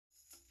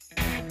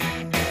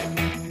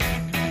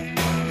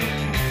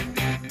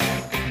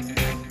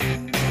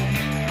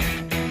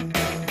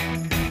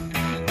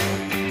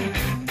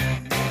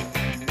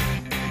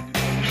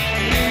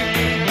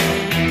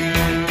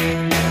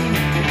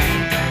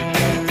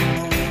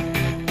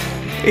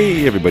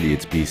Hey everybody,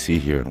 it's BC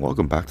here, and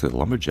welcome back to the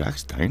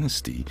Lumberjack's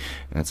Dynasty.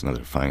 And it's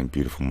another fine,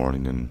 beautiful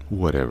morning in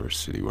whatever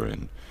city we're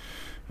in.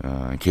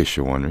 In case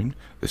you're wondering,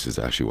 this is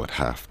actually what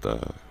I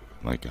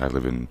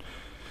live in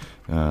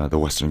the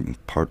western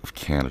part of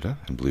Canada,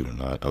 and believe it or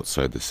not,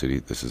 outside the city,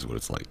 this is what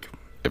it's like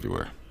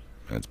everywhere.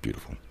 And it's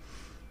beautiful.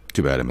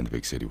 Too bad I'm in the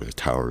big city with the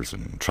towers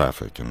and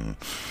traffic and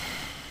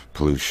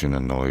pollution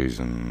and noise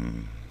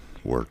and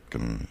work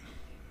and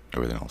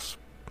everything else.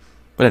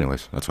 But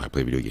anyways, that's why I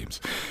play video games.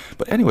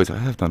 But anyways, I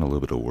have done a little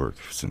bit of work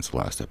since the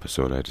last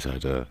episode. I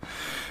decided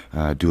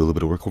to do a little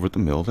bit of work over at the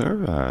mill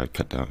there.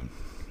 Cut down,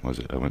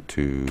 I went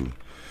to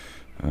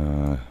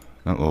that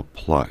little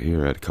plot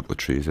here. I had a couple of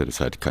trees. I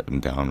decided to cut them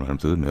down, run them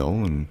to the mill,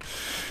 and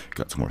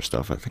got some more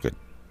stuff. I think I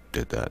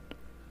did that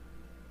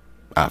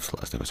after the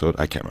last episode.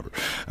 I can't remember.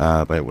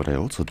 But what I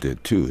also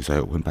did too is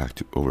I went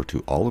back over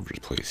to Oliver's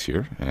place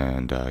here,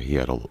 and he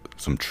had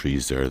some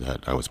trees there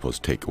that I was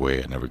supposed to take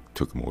away. I never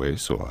took them away,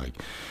 so I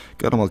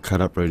got them all cut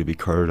up, ready to be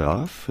carted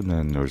off. And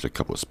then there was a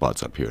couple of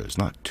spots up here. There's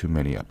not too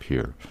many up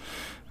here.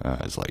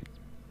 It's like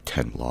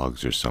 10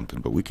 logs or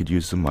something, but we could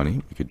use the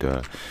money. We could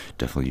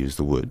definitely use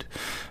the wood.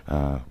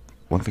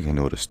 One thing I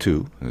noticed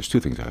too, and there's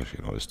two things I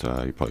actually noticed.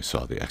 You probably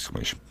saw the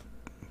exclamation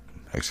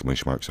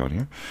marks on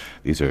here.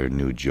 These are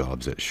new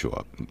jobs that show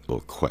up,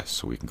 little quests,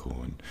 so we can go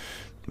and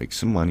make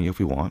some money if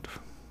we want,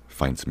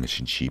 find some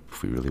mission sheep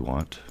if we really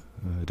want.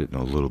 I didn't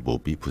know Little Bo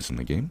Beep was in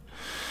the game.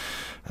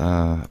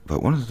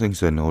 But one of the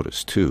things I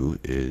noticed too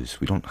is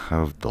we don't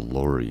have the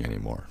lorry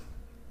anymore,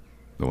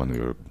 the one we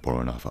were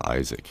borrowing off of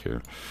Isaac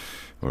here,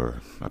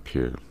 or up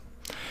here.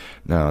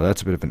 Now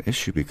that's a bit of an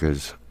issue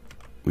because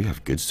we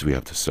have goods we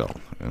have to sell,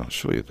 and I'll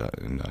show you that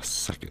in a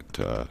second.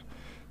 The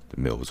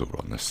mill was over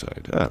on this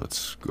side.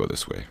 Let's go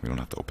this way. We don't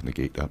have to open the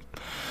gate up.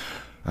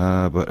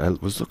 But I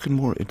was looking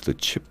more into the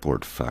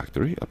chipboard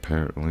factory.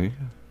 Apparently,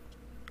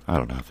 I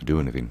don't have to do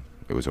anything.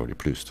 It was already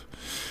produced.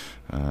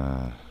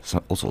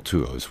 Also,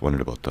 too, I was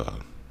wondering about the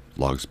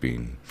logs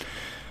being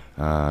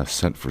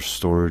sent for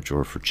storage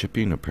or for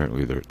chipping.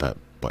 Apparently, that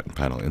button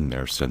panel in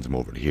there sends them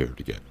over to here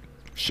to get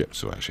shipped.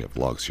 So I actually have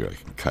logs here I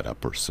can cut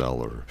up or sell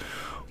or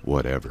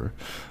whatever.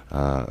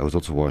 I was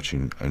also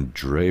watching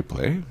Andre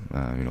play,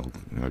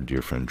 our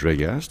dear friend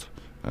Dragast.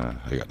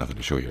 I got nothing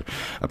to show here.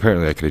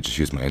 Apparently I could have just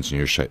used my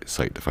engineer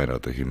site to find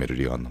out the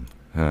humidity on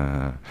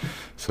them.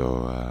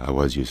 So I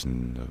was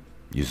using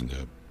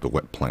the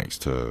wet planks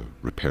to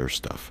repair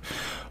stuff.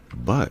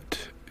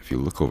 But if you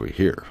look over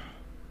here,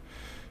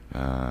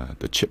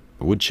 the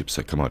wood chips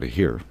that come out of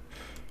here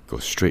go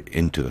straight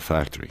into the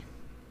factory.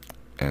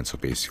 And so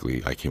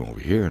basically I came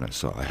over here and I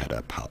saw I had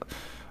a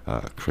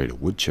create a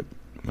wood chip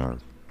or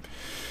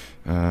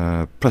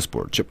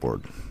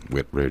chipboard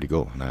ready to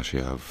go, and I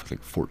actually have I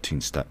think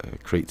 14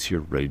 crates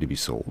here ready to be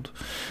sold.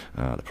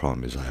 The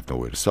problem is I have no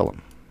way to sell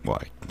them. Well,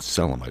 I can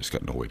sell them, I just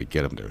got no way to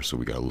get them there, so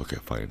we got to look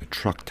at finding a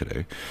truck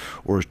today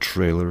or a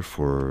trailer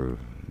for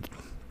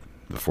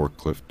the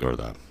forklift or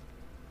the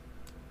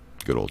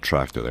good old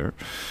tractor there,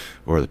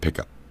 or the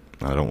pickup.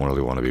 I don't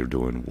really want to be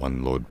doing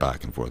one load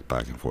back and forth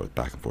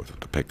with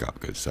the pickup,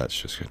 because that's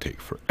just going to take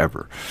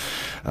forever.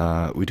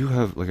 We do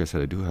have, like I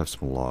said, I do have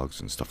some logs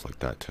and stuff like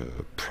that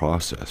to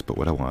process, but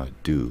what I want to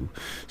do,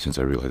 since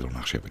I realize I don't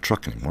actually have a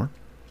truck anymore,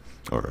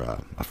 or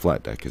a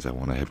flat deck, is I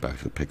want to head back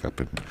to the pickup,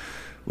 and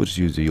we'll just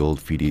use the old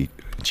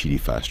cheaty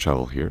fast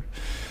travel here.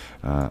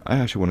 I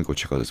actually want to go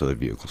check out this other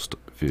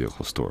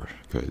vehicle store,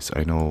 because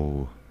I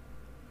know,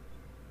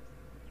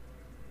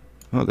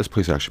 well, this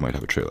place actually might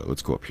have a trailer.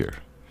 Let's go up here.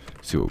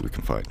 See what we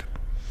can find.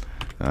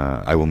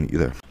 I will meet you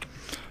there.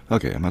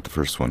 Okay, I'm at the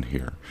first one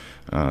here.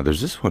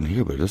 There's this one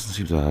here, but it doesn't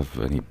seem to have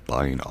any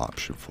buying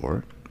option for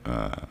it.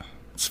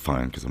 It's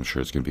fine, because I'm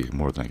sure it's going to be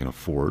more than I can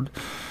afford.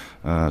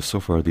 So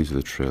far, these are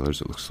the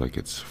trailers. It looks like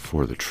it's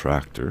for the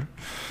tractor.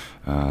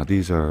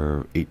 These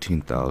are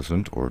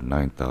 18,000 or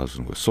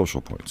 9,000 with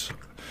social points.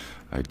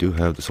 I do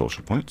have the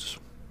social points.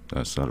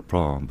 That's not a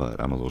problem,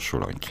 but I'm a little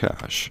short on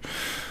cash.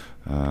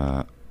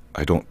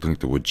 I don't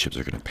think the wood chips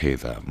are going to pay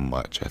that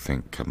much. I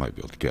think I might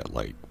be able to get,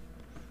 like,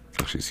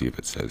 actually see if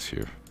it says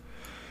here.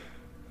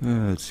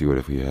 Let's see what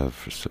if we have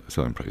for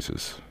selling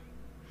prices.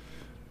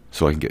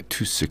 So I can get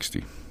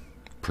 260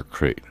 per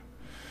crate.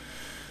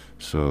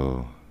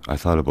 So I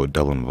thought about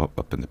doubling them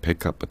up in the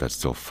pickup, but that's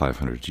still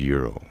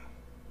 €500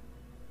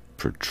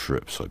 per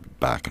trip. So I'd be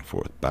back and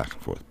forth.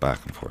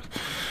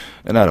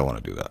 And I don't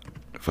want to do that.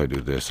 If I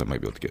do this, I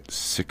might be able to get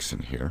 6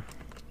 in here.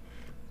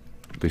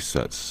 At least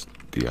that's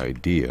the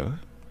idea.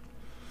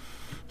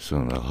 So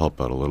that'll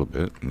help out a little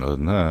bit. And other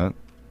than that,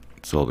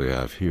 that's all they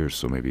have here.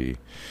 So maybe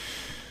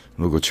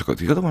we'll go check out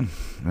the other one,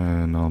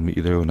 and I'll meet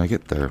you there when I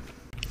get there.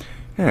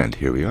 And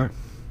here we are.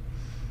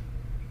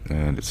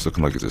 And it's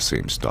looking like it's the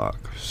same stock.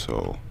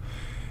 So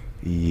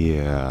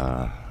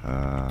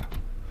yeah,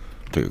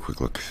 take a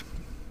quick look.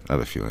 I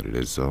have a feeling it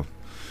is, though,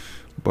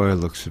 by the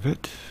looks of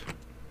it.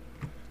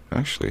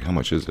 Actually, how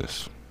much is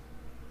this?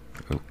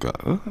 Oh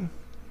god.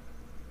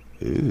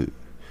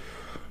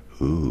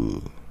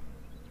 Ooh.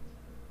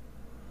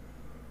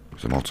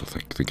 I'm also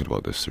thinking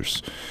about this.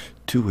 There's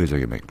two ways I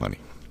can make money.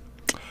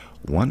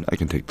 One, I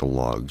can take the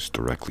logs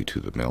directly to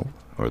the mill,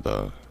 or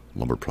the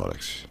lumber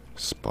products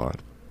spot.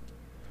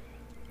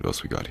 What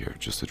else we got here?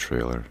 Just a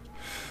trailer.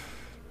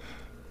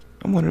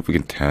 I'm wondering if we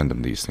can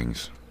tandem these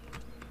things.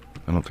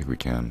 I don't think we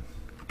can.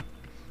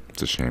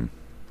 It's a shame.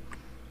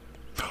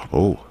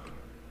 Oh,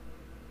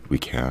 we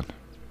can.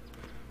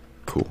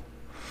 Cool.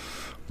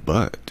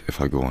 But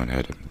if I go on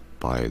ahead and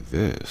buy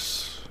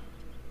this,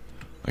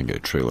 I can get a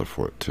trailer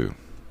for it too.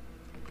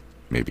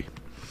 Maybe.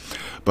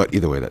 But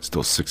either way, that's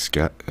still 6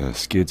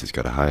 skids. It's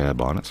got a high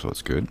ab on it, so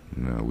it's good.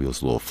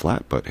 Wheels a little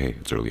flat, but hey,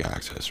 it's early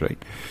access,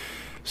 right?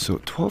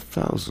 So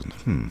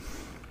 12,000.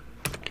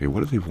 Okay,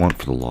 what do they want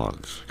for the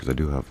logs? Because I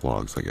do have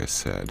logs, like I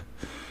said.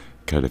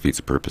 Kind of defeats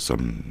the purpose.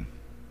 I'm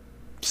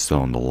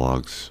selling the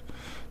logs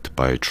to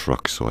buy a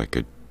truck so I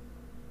could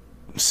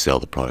sell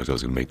the products I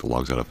was going to make the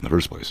logs out of in the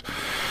first place.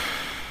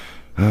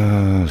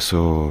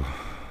 So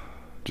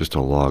just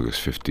a log is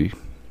 50.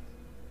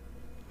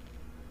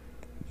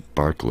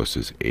 Barkless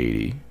is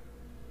 80.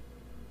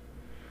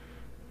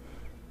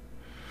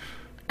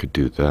 Could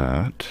do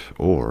that,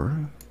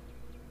 or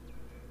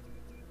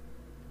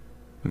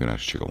I'm gonna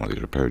have to check out one of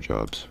these repair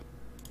jobs.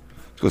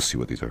 Let's go see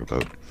what these are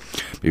about.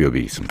 Maybe it'll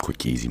be some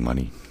quick, easy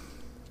money.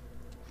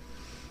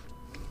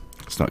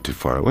 It's not too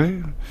far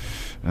away.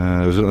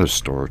 There's another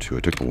store too. I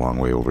took the long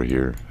way over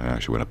here. I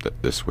actually went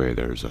up this way.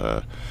 There's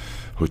a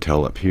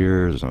hotel up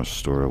here. There's another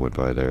store I went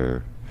by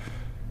there.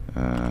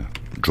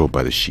 Drove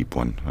by the sheep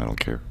one. I don't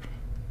care.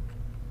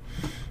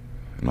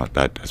 I'm not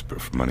that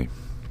desperate for money.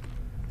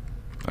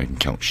 I can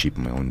count sheep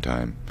in my own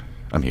time.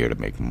 I'm here to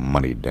make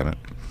money, damn it.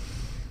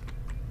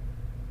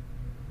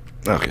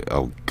 Okay,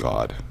 oh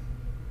god.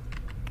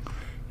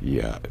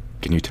 Yeah,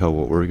 can you tell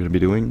what we're going to be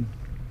doing?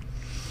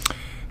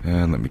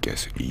 And let me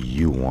guess,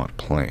 you want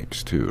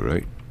planks too,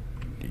 right?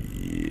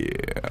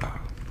 Yeah.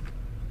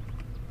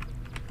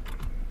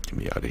 Get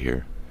me out of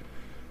here.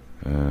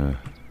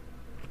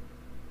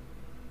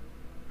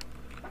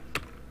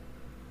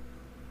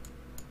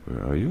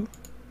 Where are you?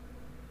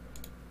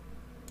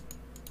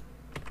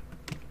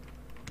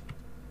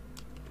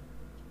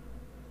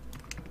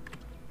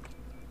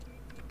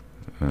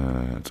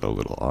 It's a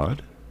little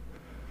odd.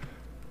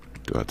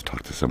 Do I have to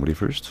talk to somebody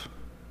first?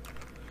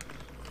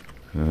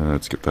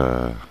 Let's get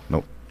the...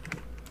 Nope.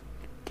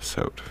 This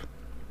out.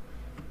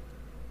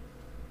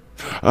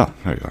 Ah,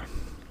 there you are.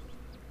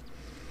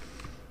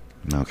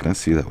 Now, can I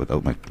see that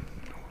without my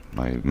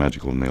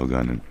magical nail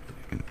gun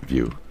in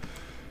view?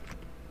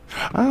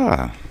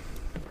 Ah!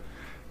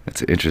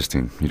 That's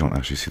interesting. You don't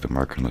actually see the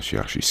marker unless you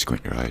actually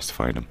squint your eyes to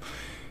find them.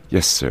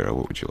 Yes, Sarah,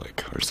 what would you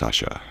like? Or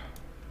Sasha?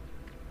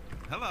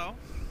 Hello.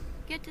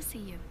 Good to see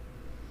you.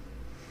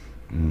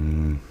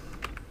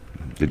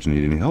 Did you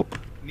need any help?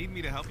 Need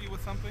me to help you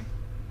with something?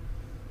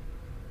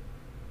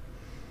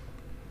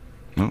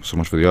 No, so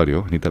much for the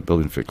audio. I need that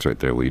building fixed right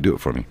there. Will you do it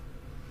for me?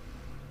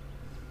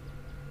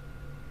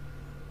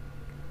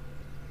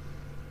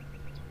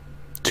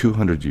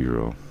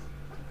 €200.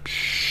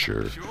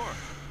 Sure. Sure.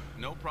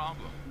 No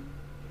problem.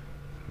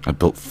 I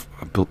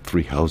built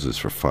 3 houses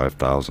for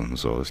 5,000,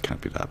 so this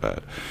can't be that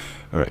bad.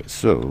 All right,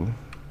 so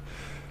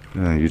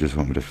you just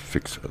want me to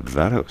fix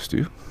that house, do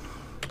you?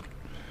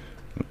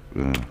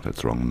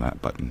 That's wrong on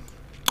that button.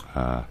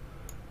 Yeah,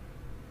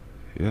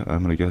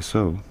 I'm gonna guess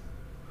so.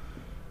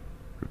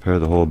 Repair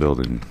the whole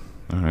building.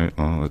 All right.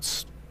 Well,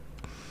 let's.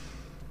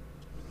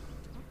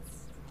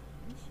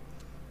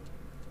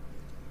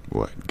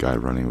 What, guy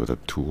running with a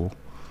tool?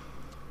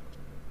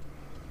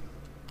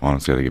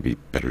 Honestly, I think it'd be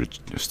better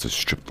just to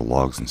strip the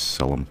logs and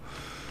sell them.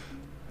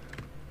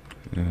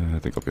 Yeah, I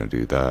think I'm gonna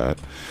do that.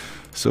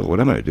 So what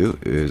I'm gonna do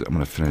is I'm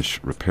gonna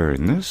finish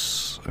repairing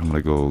this. I'm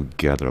gonna go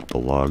gather up the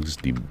logs,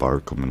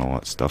 debark them, and all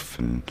that stuff,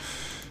 and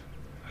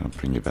I'll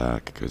bring you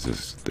back because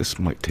this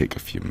might take a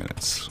few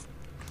minutes.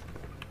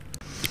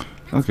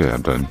 Okay,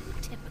 I'm done.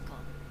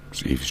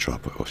 Let's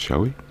eavesdrop,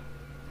 shall we?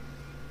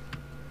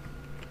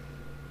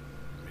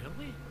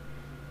 Really?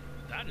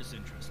 That is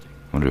interesting.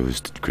 Wonder whose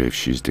grave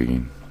she's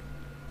digging.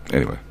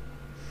 Anyway.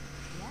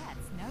 Yeah,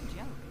 it's no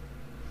joke.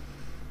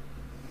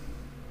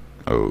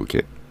 Okay.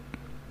 You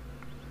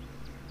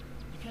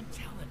can't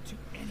tell it to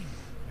anyone.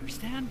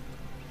 Understand?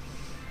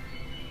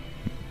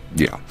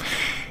 Yeah.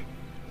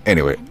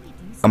 Anyway,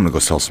 I'm gonna go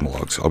sell some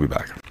logs. I'll be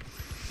back.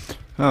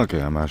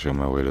 Okay, I'm actually on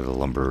my way to the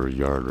lumber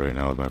yard right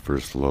now with my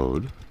first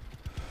load.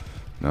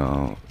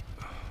 Now,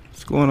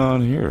 what's going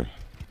on here?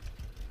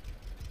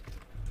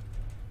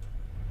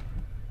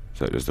 Is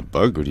that just a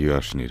bug, or do you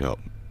actually need help?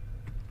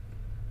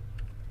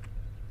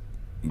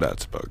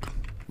 That's a bug.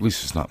 At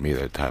least it's not me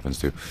that it happens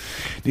to.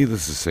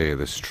 Needless to say,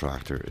 this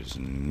tractor is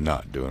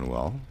not doing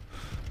well.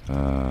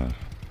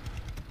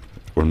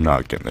 We're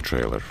not getting the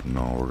trailer.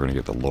 No, we're gonna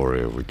get the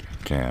lorry if we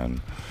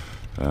can.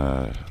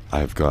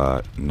 I've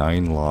got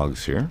 9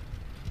 logs here.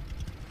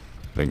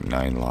 I think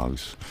 9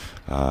 logs.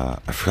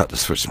 I forgot to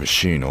switch the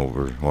machine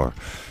over, or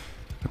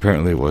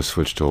apparently it was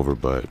switched over,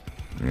 but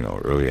you know,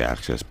 early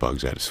access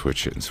bugs, I had to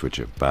switch it and switch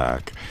it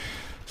back.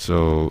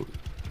 So,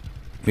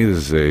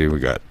 needless to say, we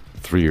got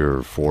 3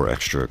 or 4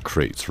 extra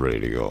crates ready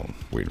to go,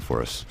 waiting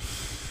for us.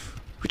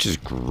 which is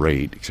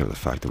great, except for the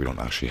fact that we don't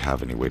actually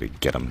have any way to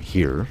get them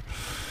here.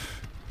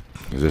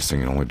 Because this thing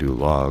can only do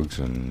logs,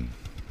 and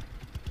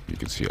you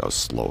can see how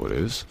slow it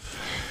is.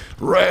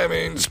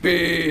 Ramming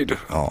speed!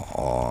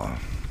 Oh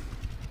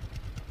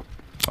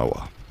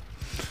well.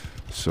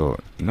 So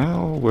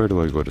now where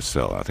do I go to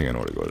sell? I think I know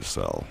where to go to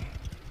sell.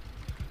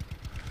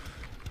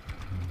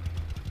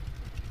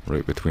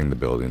 Right between the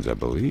buildings, I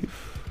believe.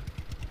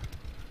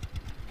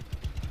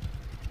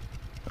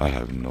 I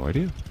have no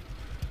idea.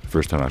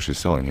 First time actually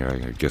selling here.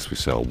 I guess we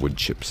sell wood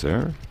chips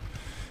there.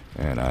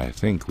 And I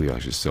think we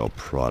actually sell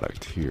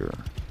product here.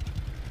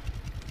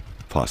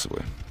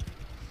 Possibly.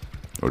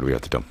 Or do we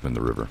have to dump them in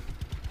the river?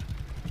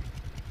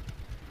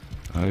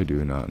 I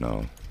do not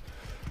know.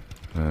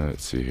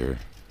 Let's see here.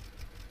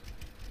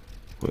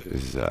 What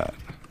is that?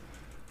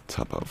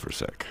 Top out for a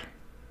sec.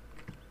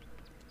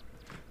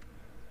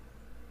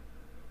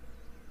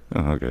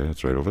 Oh, okay,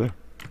 that's right over there.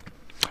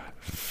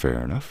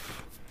 Fair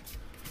enough.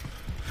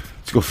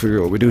 Let's go figure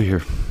out what we do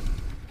here.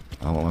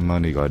 I want my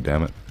money,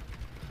 goddammit.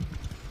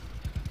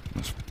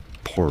 This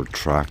poor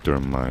tractor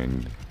of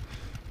mine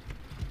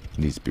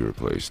needs to be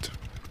replaced.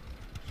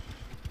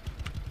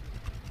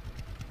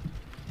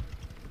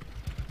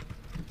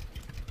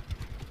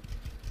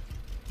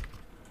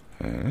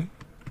 Okay.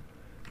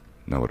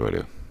 Now what do I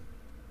do?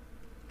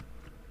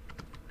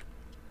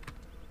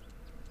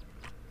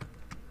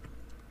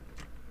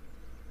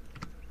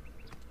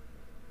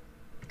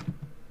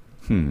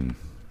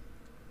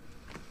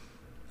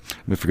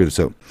 Let me figure this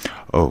out.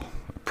 Oh,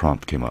 a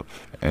prompt came up.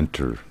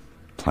 Enter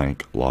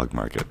plank log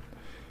market.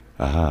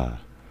 Aha.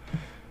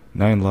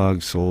 9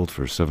 logs sold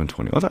for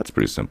 $7.20. Oh, that's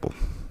pretty simple.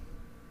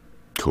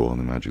 Cool, and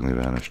then magically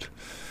vanished.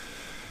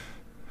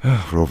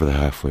 We're over the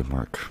halfway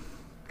mark.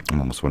 I'm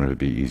almost wondering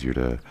if it'd be easier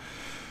to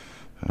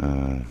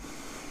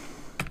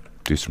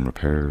do some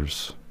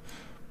repairs.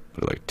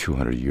 But at like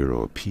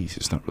 €200 a piece,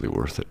 it's not really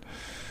worth it.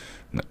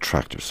 And that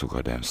tractor's so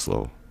goddamn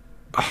slow.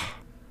 Ah.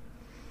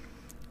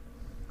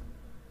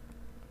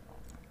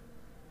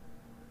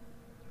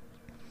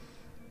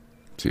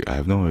 See, I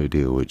have no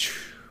idea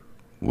which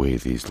way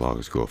these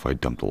logs go. If I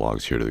dump the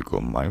logs here, do they go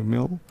in my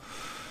mill?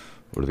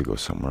 Or do they go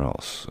somewhere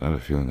else? I have a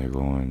feeling they're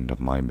going to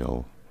my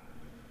mill.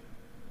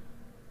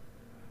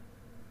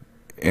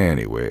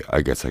 Anyway,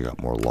 I guess I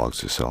got more logs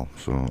to sell,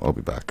 so I'll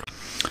be back.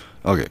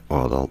 Okay,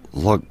 well, the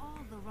log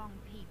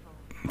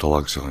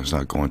selling is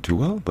not going too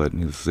well, but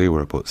they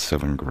were about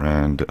 $7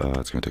 grand.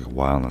 It's going to take a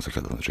while unless I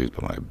cut down the trees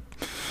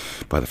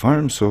by the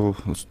farm, so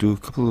let's do a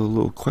couple of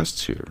little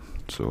quests here.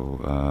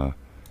 So,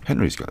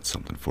 Henry's got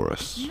something for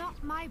us.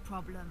 Not my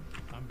problem.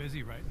 I'm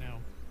busy right now.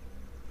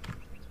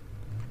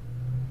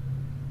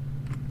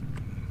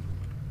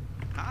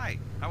 Hi,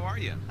 how are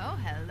you? Oh,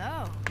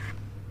 hello.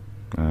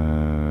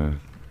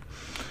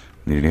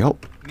 Need any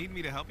help? Need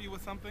me to help you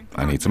with something?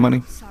 I need some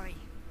money. Sorry.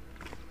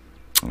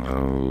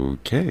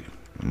 Okay.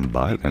 Bye Need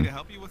me to then.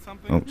 help you with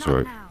something? Oh, Not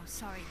sorry. now.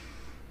 Sorry.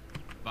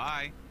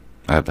 Bye.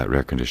 I have that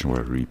rare condition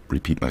where I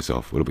repeat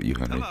myself. What about you,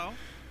 Henry? Hello.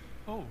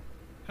 Oh,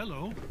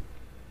 hello.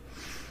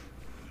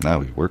 Now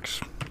he works.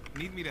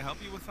 Need me to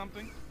help you with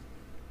something?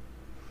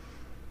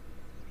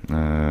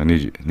 I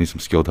need some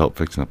skilled help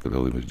fixing up the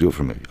building. Would you do it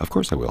for me? Of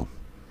course I will.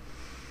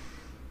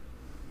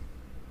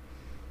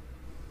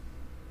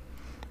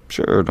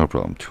 Sure, no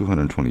problem.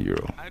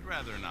 €220. I'd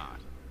rather not.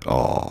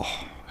 Oh,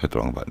 hit the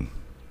wrong button.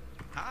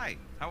 Hi,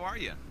 how are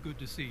you? Good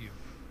to see you.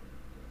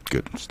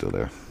 Good, still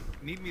there.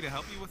 Need me to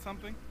help you with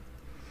something?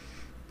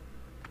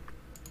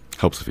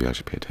 Helps if you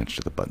actually pay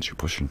attention to the buttons you're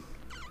pushing.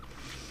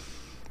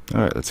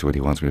 Alright, let's see what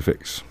he wants me to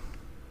fix.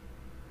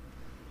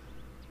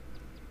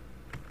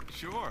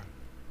 Sure,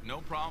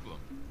 no problem.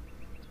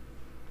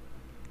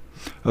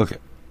 Okay,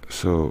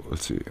 so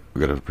let's see. We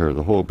gotta repair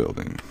the whole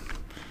building.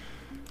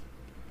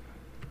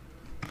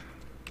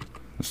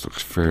 This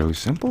looks fairly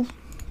simple.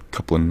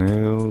 Couple of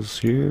nails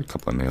here,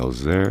 couple of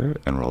nails there,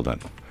 and we're all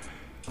done.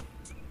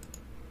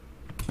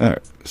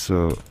 Alright,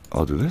 so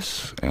I'll do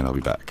this, and I'll be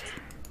back.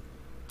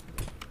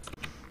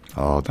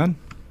 All done.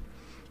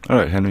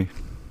 Alright, Henry.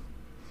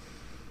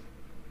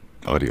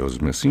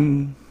 Audio's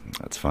missing.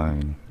 That's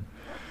fine.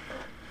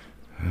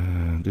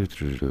 He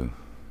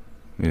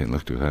didn't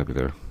look too happy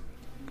there.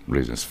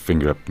 Raising his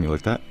finger up at me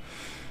like that.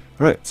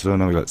 Alright, so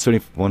now we got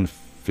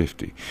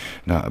 71.50.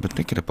 Now, I've been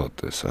thinking about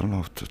this. I don't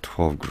know if the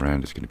 12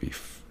 grand is going to be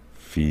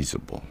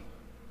feasible.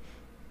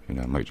 You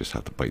know, I might just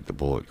have to bite the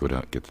bullet, go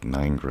down, get the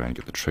 9 grand,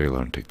 get the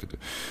trailer, and take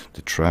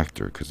the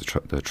tractor, because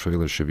the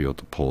trailer should be able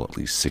to pull at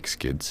least 6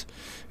 skids.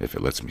 If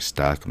it lets me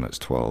stack them, that's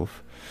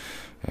 12.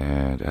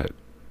 And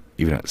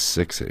even at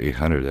 6 at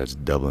 800, that's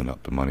doubling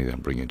up the money that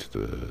I'm bringing to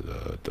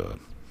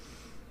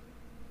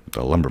the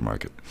lumber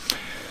market.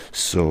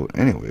 So,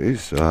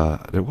 anyways,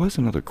 there was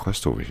another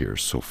quest over here,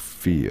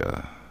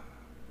 Sophia.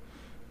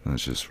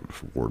 That's just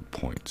reward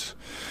points.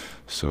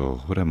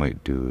 So what I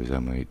might do is I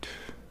might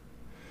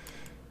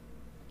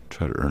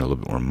try to earn a little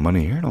bit more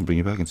money here, and I'll bring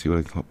you back and see what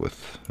I come up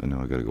with. I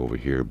know I gotta go over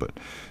here, but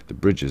the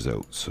bridge is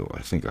out, so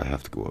I think I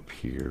have to go up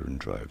here and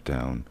drive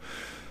down.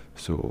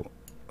 So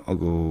I'll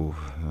go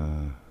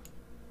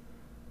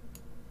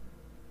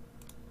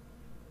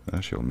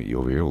Actually, I'll meet you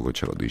over here. We'll go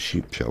check out these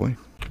sheep, shall we?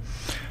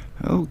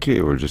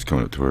 Okay, we're just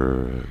coming up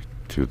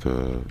to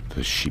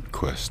the sheep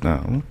quest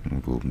now.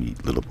 We'll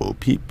meet Little Bo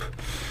Peep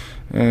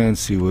and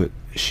see what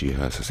she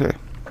has to say.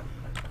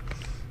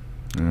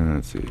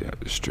 Let's see, yeah,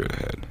 just straight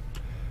ahead.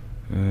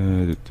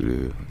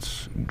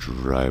 Let's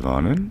drive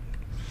on in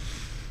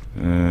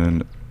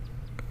and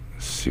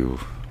see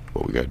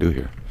what we gotta do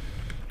here.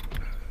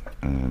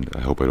 And I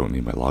hope I don't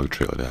need my log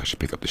trailer to actually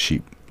pick up the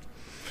sheep.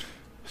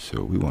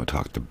 So we want to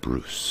talk to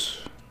Bruce.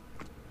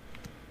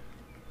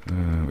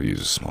 We'll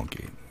use a small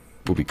gate.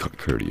 We'll be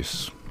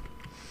courteous.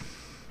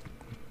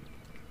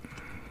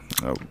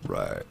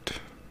 Alright.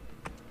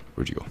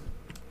 Where'd you go?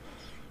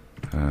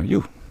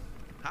 You.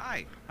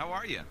 Hi, how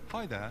are you?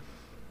 Hi there.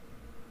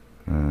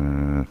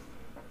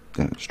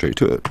 Yeah, straight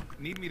to it.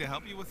 Need me to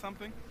help you with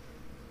something?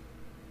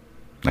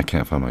 I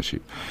can't find my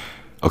sheep.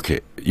 Okay,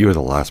 you're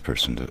the last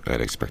person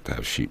I'd expect to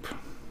have sheep.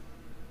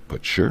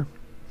 But sure.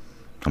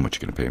 How much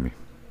you gonna pay me?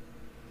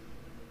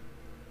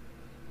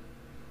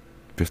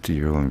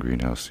 50-year-old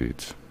greenhouse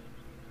seeds.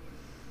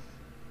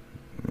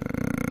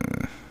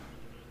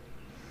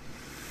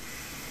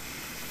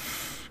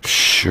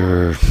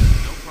 Sure. No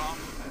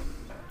problem.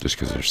 Just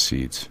because they're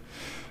seeds.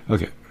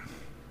 Okay.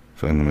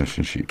 Find the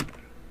mission sheep.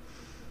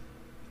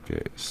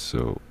 Okay,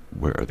 so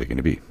where are they going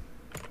to be?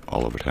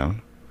 All over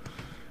town?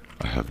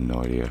 I have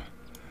no idea.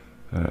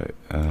 Alright,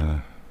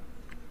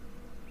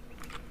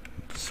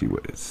 let's see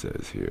what it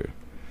says here.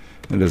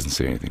 It doesn't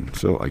say anything,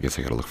 so I guess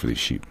I gotta look for these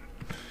sheep.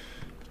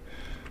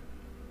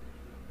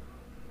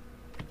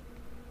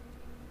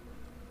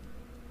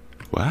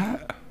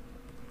 What?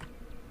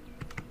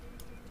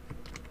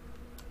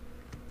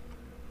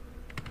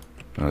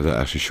 Oh, is that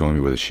actually showing me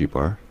where the sheep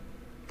are?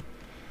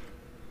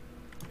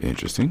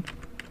 Interesting.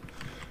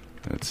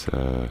 Let's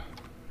go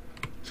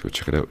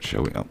check it out,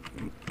 shall we? Oh.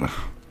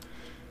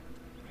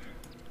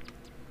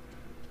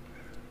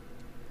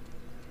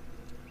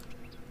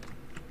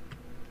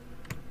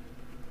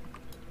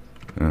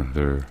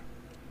 They're a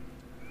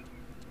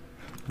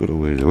little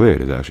ways away.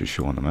 It is actually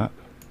show on the map.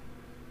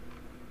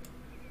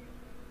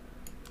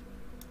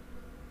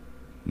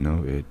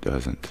 No, it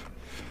doesn't.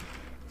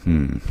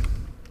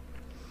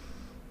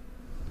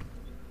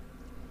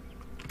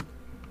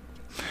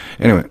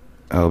 Anyway,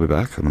 I'll be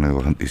back. I'm gonna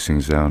go hunt these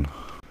things down.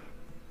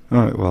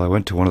 Alright, well, I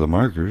went to one of the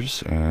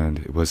markers, and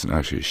it wasn't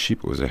actually a sheep,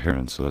 it was a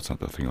heron, so that's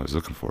not the thing I was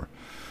looking for.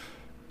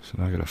 So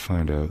now I gotta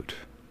find out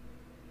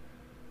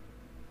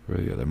where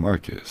the other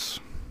mark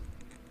is.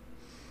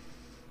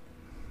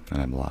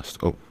 And I'm lost.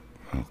 Oh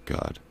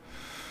god.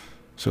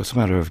 So it's a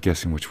matter of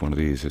guessing which one of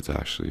these is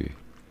actually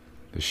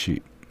the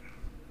sheep.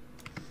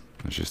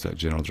 It's just that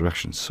general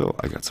direction, so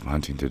I got some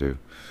hunting to do.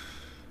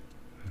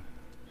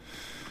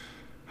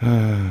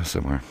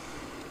 Somewhere.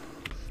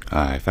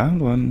 I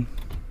found one.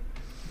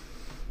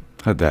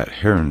 Had that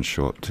heron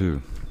show up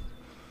too.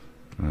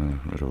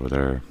 Right over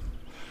there.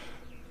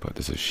 But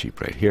there's a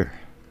sheep right here.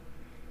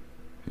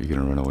 You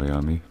gonna run away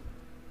on me?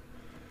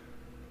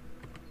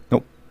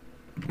 Nope.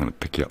 I'm gonna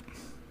pick you up.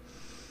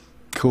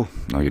 Cool.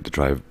 Now I get to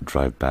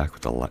drive back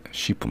with the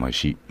sheep on my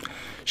sheep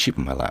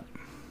on my lap.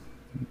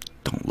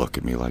 Don't look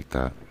at me like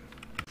that.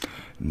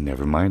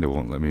 Never mind. It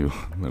won't let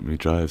me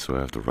drive, so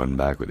I have to run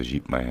back with the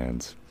sheep in my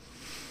hands.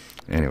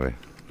 Anyway,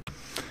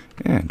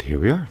 and here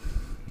we are,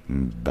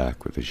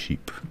 back with the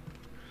sheep.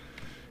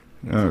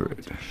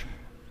 Alright.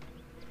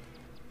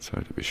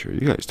 Sorry to be sure.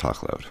 You guys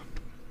talk loud.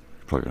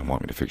 You're probably going to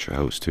want me to fix your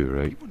house too,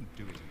 right? He wouldn't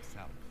do it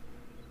himself.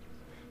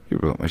 You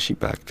brought my sheep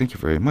back. Thank you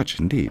very much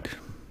indeed.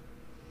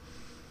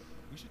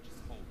 We should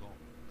just hold on.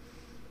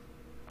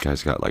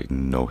 Guy's got like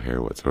no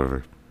hair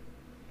whatsoever.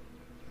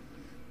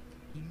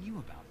 He knew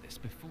about this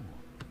before.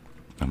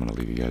 I'm going to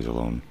leave you guys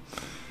alone.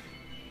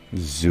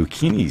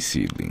 Zucchini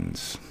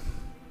seedlings.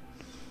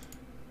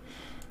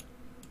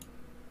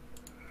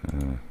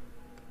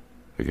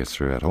 I guess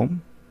they're at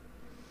home?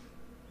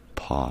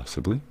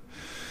 Possibly.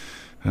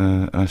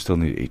 I still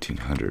need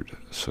 1800,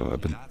 so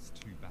That's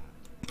too bad.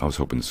 I was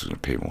hoping this was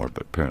going to pay more,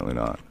 but apparently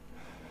not.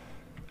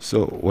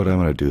 So what I'm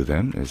going to do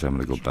then is I'm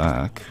going to go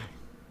back.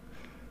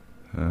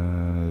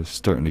 It's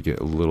starting to get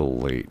a little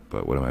late,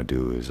 but what I'm going to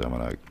do is I'm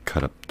going to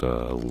cut up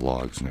the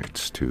logs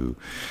next to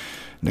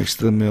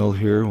the mill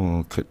here.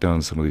 We'll cut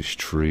down some of these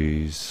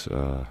trees.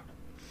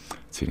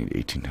 I need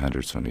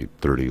 1800, so I need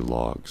 30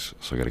 logs.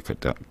 So I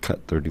got to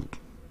cut 30.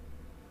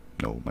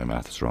 No, my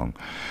math is wrong.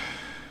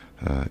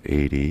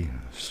 80,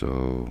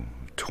 so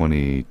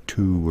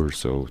 22 or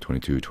so,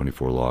 22,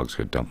 24 logs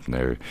got dumped in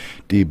there.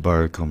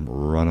 Debark them,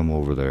 run them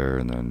over there,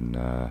 and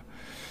then,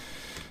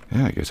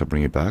 yeah, I guess I'll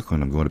bring it back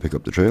when I'm going to pick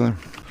up the trailer.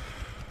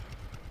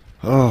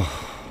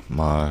 Oh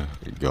my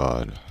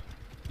god,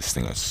 this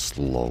thing is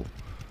slow.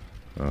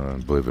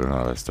 Believe it or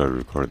not, I started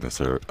recording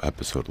this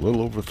episode a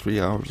little over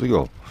 3 hours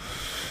ago.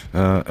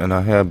 And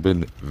I have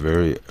been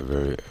very,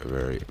 very,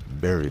 very,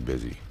 very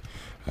busy.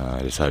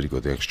 I decided to go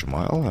the extra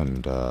mile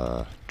and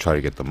try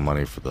to get the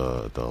money for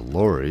the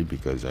lorry,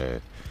 because I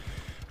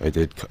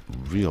did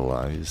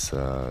realize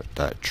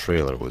that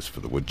trailer was for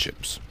the wood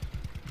chips.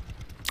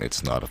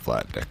 It's not a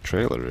flat deck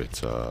trailer.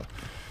 It's a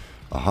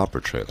a hopper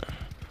trailer.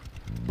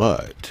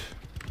 But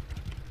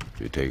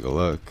if you take a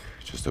look,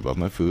 just above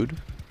my food,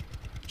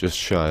 just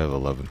shy of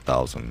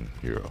 11,000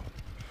 euro.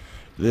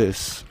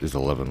 This is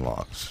 11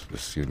 logs.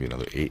 This is going to be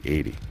another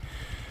 880.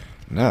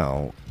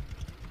 Now,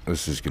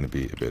 this is going to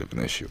be a bit of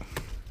an issue.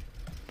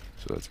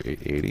 So that's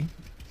 880.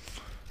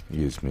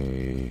 Gives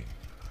me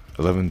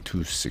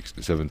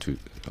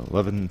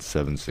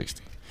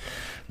 11,760.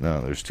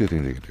 Now, there's two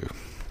things I can do.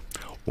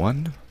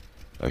 One,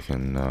 I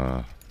can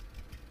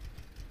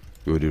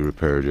go do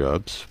repair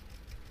jobs.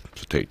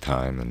 So take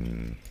time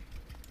and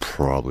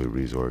probably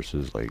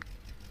resources. Like,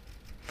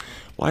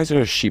 why is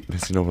there a sheep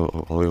missing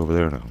all the way over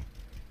there now?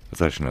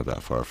 It's actually not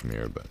that far from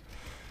here, but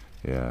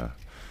yeah,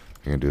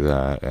 I can do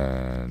that,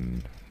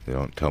 and they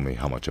don't tell me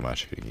how much I'm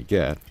actually going to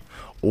get.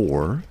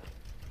 Or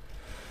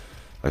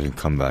I can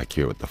come back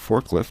here with the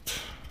forklift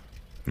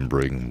and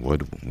bring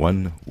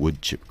one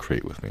wood chip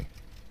crate with me.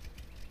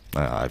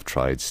 I've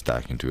tried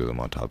stacking two of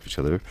them on top of each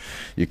other.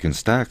 You can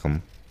stack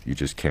them, you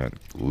just can't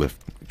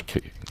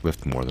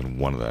lift more than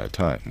one at a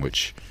time,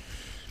 which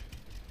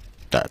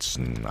that's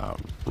not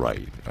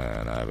right.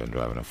 And I've been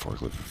driving a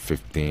forklift for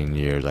 15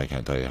 years. I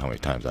can't tell you how many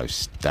times I've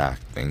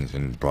stacked things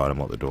and brought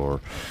them out the door.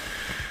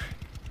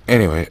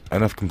 Anyway,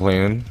 enough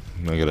complaining.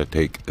 I gotta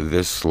take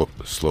this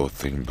slow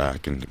thing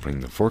back and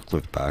bring the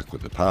forklift back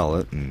with the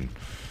pallet, and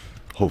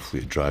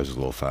hopefully it drives a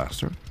little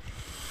faster.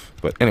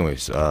 But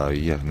anyways,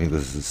 yeah,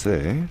 needless to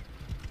say,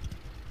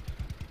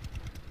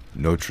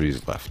 no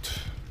trees left.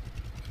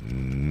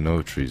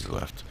 No trees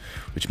left.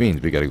 Which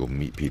means we gotta go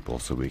meet people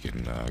so we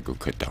can go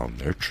cut down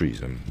their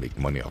trees and make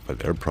money off of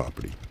their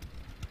property.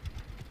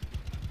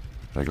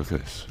 Like, look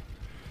at this.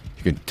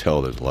 You can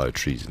tell there's a lot of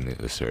trees in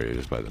this area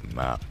just by the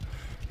map.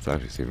 Let's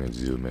actually see if we can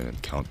zoom in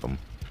and count them.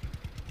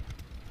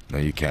 Now,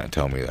 you can't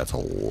tell me that's a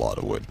lot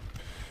of wood.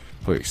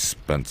 Probably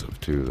expensive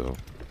too, though.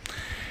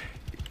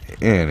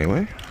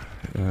 Anyway,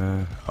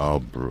 I'll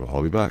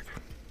be back.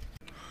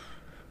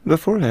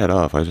 Before I head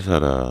off, I just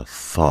had a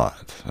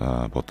thought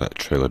about that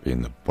trailer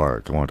being the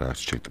bark. I wanted to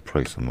actually check the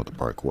price on what the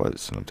bark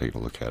was, and I'm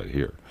taking a look at it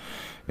here.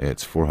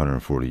 It's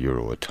 440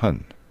 euro a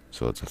ton,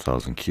 so it's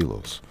 1,000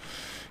 kilos.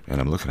 And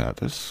I'm looking at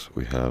this.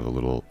 We have a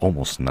little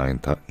almost 9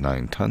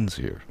 tons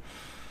here.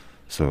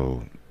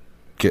 So,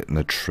 getting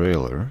the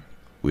trailer,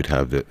 we'd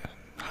have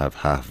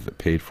half of it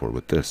paid for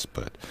with this,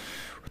 but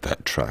with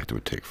that tractor it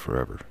would take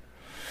forever.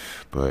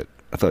 But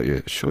I thought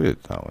I'd show you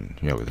that one.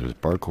 Yeah, there's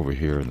bark over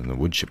here, and then the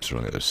wood chips are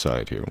on the other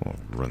side here. We'll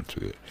run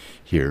through it.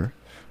 Here,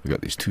 we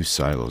got these two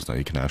silos. Now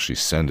you can actually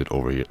send it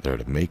over here there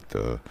to make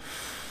the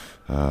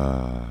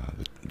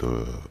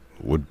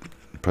wood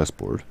press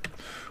board,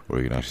 or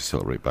you can actually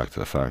sell it right back to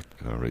the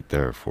right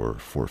there for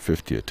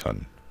 450 a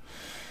ton.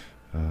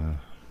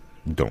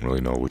 Don't really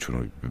know which one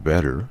would be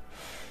better.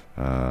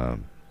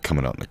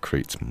 Coming out in the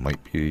crates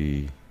might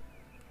be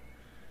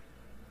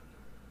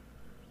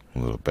a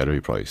little better. You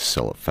probably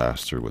sell it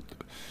faster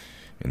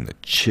in the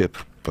chip,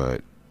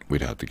 but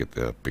we'd have to get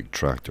the big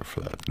tractor for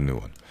that, the new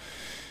one.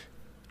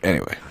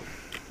 Anyway,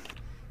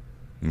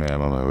 man,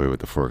 I'm on my way with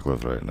the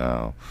forklift right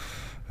now.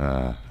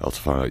 I also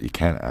found out you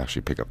can't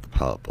actually pick up the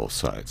pallet both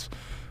sides,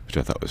 which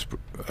I thought was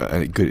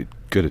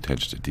good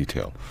attention to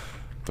detail.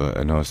 But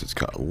I noticed it's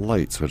got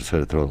lights, so I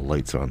decided to throw the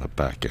lights on the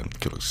back end.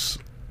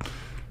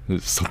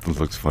 Something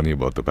looks funny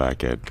about the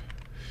back end.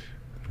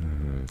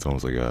 It's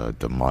almost like a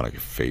demonic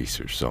face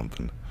or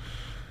something.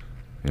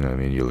 You know what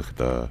I mean? You look at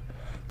the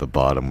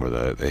bottom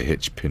where the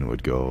hitch pin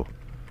would go,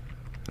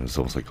 and it's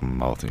almost like a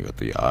mouth, and you got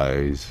the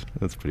eyes.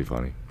 That's pretty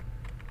funny.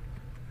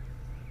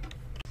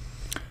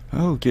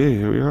 Okay,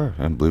 here we are.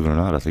 And believe it or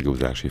not, I think it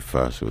was actually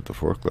faster with the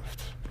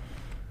forklift.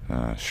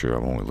 Sure,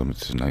 I'm only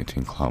limited to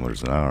 19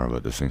 kilometers an hour,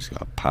 but this thing's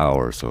got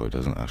power, so it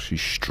doesn't actually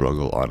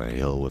struggle on a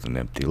hill with an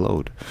empty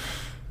load.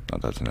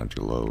 Not that's an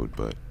empty load,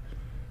 but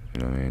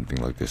you know what I mean?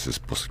 Anything like this is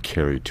supposed to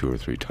carry 2 or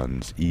 3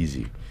 tons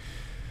easy.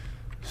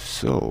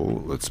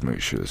 So let's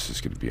make sure this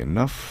is going to be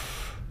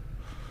enough.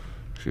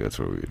 See, that's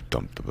where we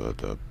dumped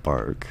the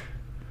bark.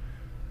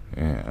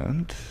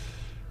 And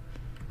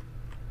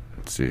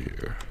let's see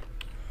here.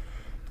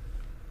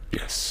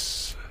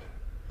 Yes,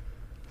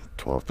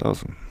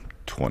 12,000,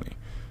 20.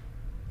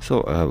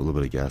 So I have a little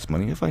bit of gas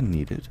money if I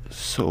need it.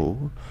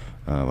 So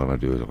what I'm gonna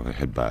do is I'm gonna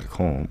head back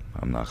home.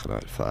 I'm not gonna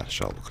fast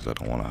travel because I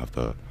don't want to have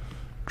to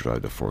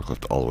drive the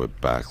forklift all the way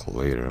back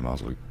later. I might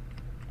as well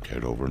get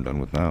it over and done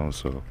with now.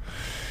 So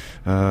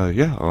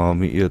yeah, I'll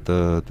meet you at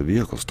the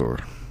vehicle store.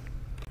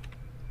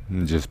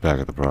 Just back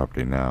at the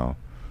property now.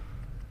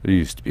 There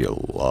used to be a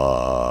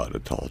lot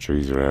of tall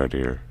trees around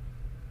here,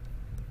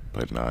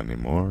 but not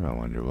anymore. I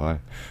wonder why.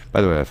 By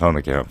the way, I found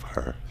a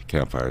campfire. The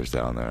campfire's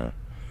down there.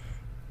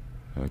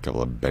 A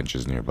couple of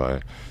benches nearby.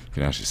 You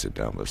can actually sit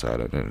down beside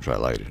it. I didn't try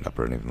lighting it up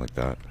or anything like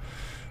that.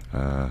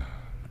 Kind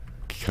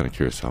of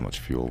curious how much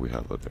fuel we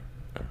have out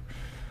there.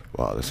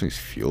 Wow, this thing's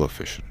fuel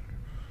efficient.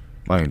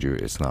 Mind you,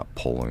 it's not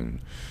pulling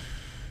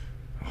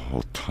a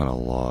whole ton of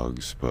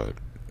logs, but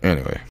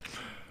anyway.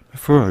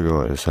 Before I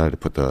go, I decided to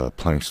put the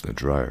planks in the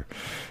dryer.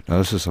 Now,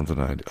 this is something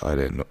I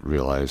didn't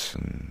realize,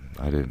 and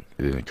it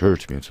didn't occur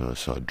to me until I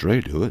saw Dre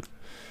do it.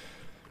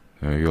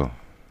 There you go.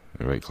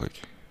 Right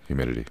click.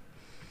 Humidity.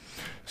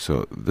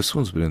 So this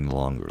one's been in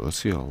longer. Let's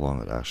see how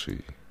long it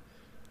actually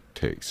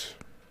takes.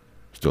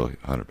 Still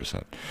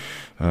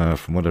 100%.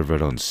 From what I've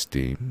read on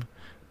Steam,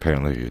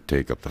 apparently it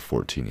take up to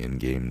 14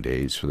 in-game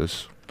days for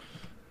this.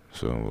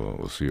 So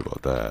we'll see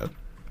about that.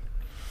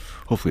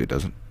 Hopefully it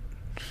doesn't.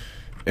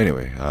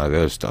 Anyway, the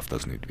other stuff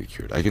doesn't need to be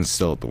cured. I can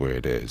sell it the way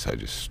it is. I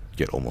just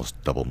get almost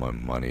double my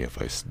money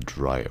if I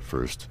dry it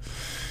first.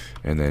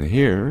 And then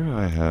here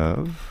I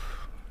have...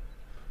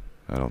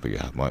 I don't think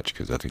I have much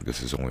because I think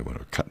this is only when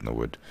we're cutting the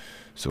wood.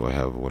 So I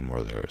have one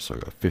more there. So I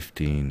got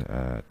 15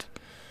 at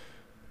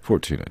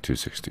 14 at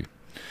 260.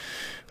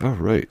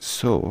 Alright,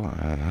 so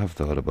I have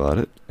thought about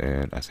it,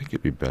 and I think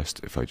it'd be best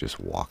if I just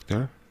walk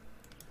there.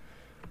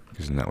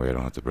 Because in that way I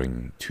don't have to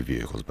bring 2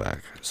 vehicles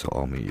back. So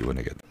I'll meet you when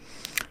I get there.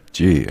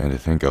 Gee, and I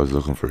think I was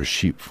looking for a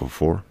sheep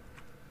before.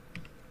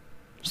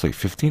 There's like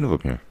 15 of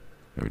them here.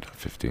 Maybe not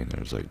 15,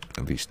 there's like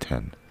at least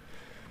 10.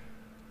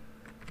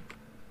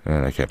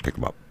 And I can't pick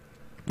them up.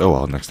 Oh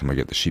well, next time I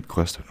get the sheep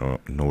quest, I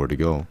don't know where to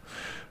go.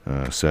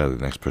 Sadly,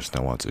 the next person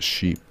that wants a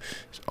sheep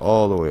is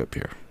all the way up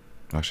here.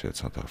 Actually,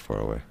 that's not that far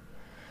away.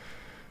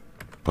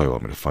 Probably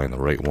want me to find the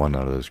right one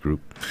out of this group.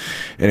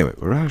 Anyway,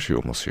 we're actually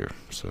almost here.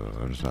 So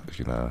I'm just not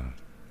gonna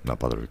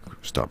bother to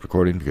stop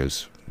recording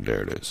because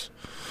there it is.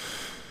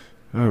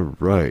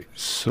 Alright,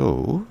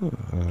 so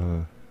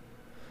I'm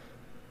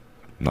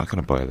not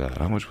gonna buy that.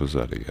 How much was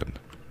that again?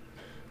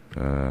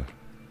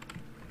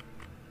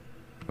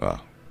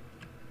 Well,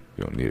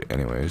 you don't need it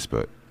anyways,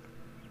 but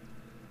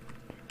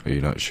are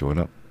you not showing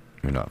up?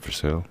 You're not for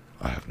sale?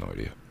 I have no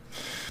idea.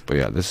 But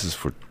yeah, this is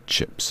for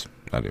chips.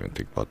 I didn't even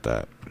think about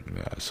that.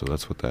 Yeah, so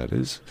that's what that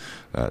is.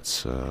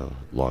 That's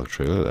log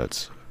trailer.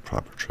 That's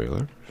proper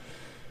trailer.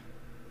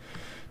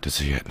 Does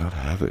he yet not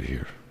have it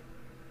here?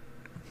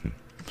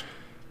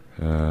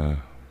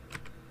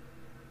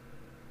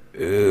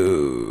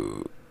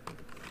 Ew.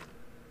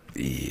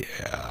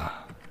 Yeah.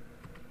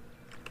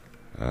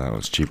 That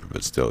one's cheaper,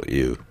 but still,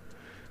 ew.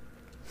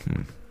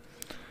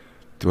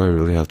 Do I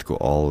really have to go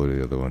all the way to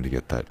the other one to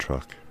get that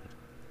truck?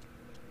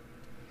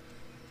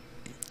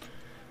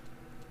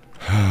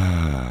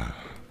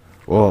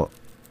 Well,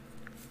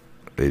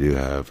 they do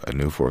have a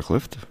new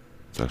forklift.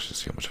 Let's actually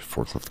see how much a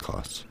forklift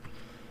costs.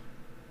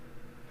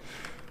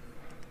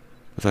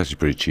 It's actually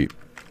pretty cheap.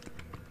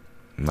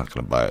 I'm not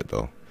gonna buy it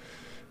though.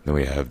 Then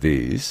we have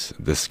this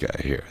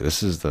guy here.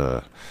 This is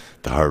the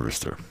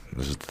harvester.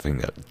 This is the thing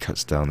that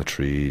cuts down the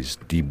trees,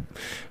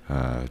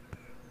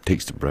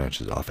 takes the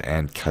branches off,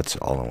 and cuts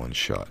it all in one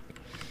shot.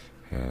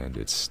 And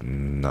it's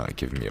not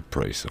giving me a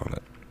price on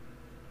it.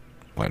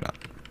 Why not?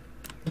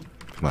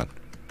 Come on.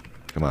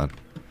 Come on.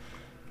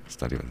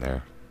 It's not even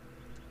there.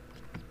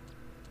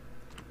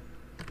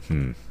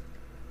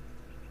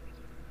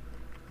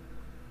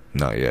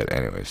 Not yet,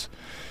 anyways.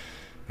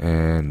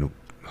 And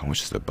how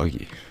much is the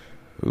buggy?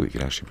 Ooh, you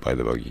can actually buy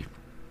the buggy.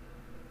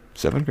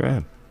 7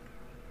 grand.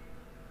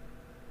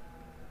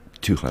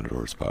 200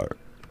 horsepower.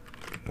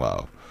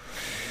 Wow.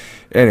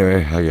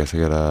 Anyway, I guess I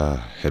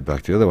gotta head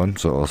back to the other one,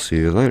 so I'll see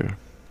you later.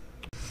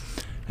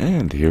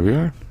 And here we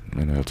are.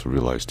 And I also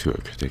realized too, I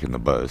could have taken the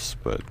bus,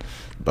 but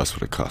the bus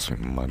would have cost me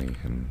money,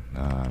 and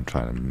I'm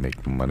trying to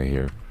make money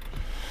here.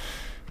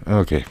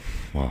 Okay,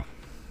 well,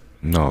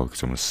 no,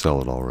 because I'm gonna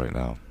sell it all right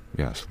now.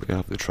 Yeah, so they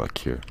have the truck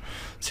here.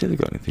 Let's see if they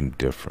got anything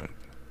different.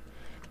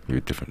 Maybe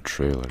a different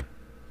trailer.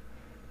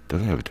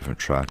 Doesn't have a different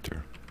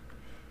tractor.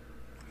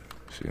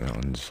 See, that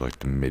one's like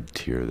the mid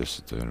tier. This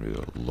is gonna be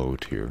the low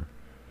tier.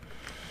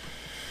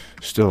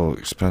 Still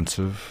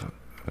expensive,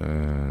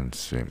 and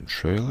same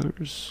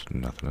trailers.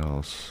 Nothing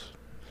else.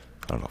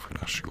 I don't know if we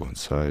can actually go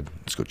inside.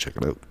 Let's go check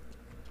it out.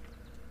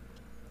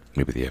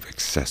 Maybe they have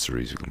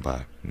accessories we can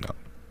buy. No.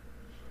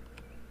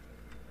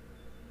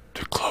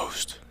 They're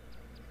closed.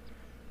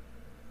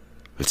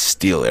 Let's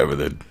steal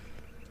everything.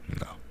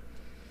 No.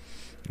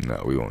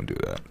 No, we won't do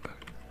that.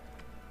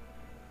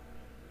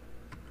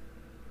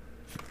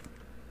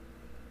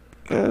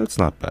 It's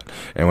not bad.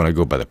 And when I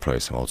go by the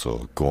price, I'm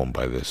also going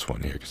by this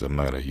one here, because I'm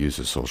not going to use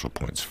the social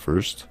points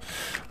first.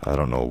 I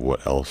don't know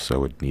what else I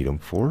would need them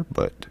for,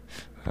 but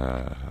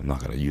I'm not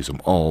going to use them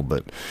all,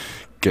 but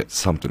get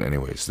something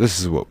anyways. This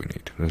is what we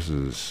need. This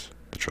is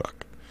the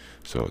truck.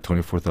 So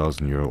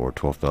 24,000 euro or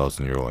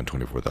 12,000 euro and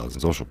 24,000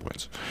 social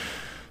points.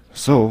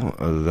 So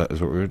that is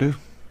what we're going to do.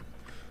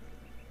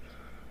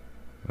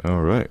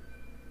 Alright.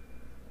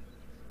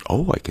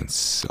 Oh, I can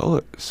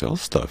sell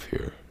stuff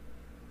here.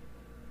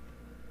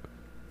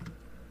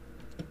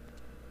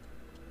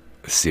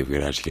 Let's see if we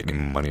can actually get any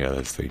money out of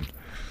this thing.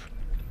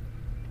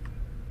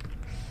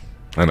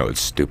 I know it's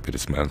stupid,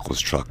 it's my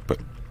uncle's truck, but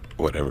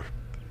whatever.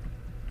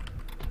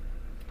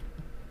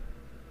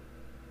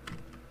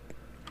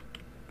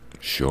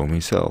 Show me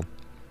sell.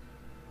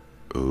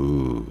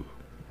 Ooh.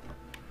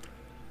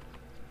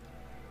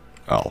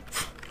 Oh.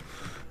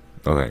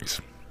 No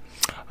thanks.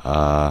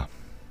 What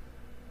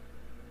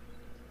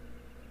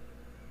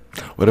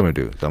I'm going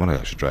to do is I'm going to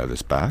actually drive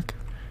this back.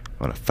 I'm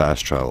going to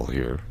fast travel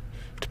here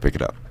to pick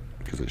it up,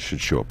 because it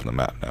should show up on the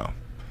map now.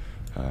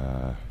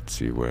 Let's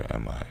see, where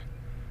am I?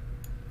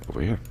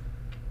 over here.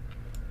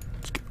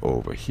 Let's get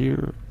over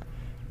here.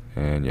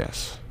 And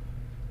yes,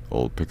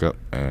 old pickup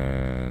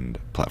and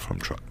platform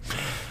truck.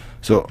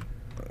 So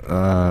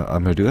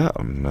I'm gonna do that.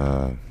 I'm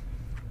gonna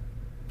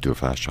do a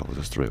fast travel. Is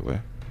this the right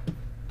way?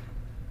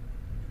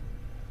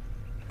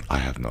 I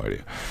have no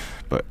idea.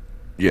 But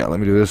yeah, let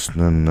me do this, and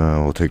then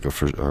we'll take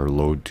our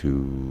load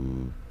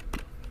to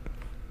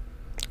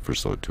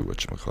first load to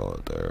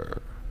whatchamacallit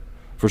there.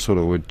 First load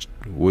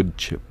of wood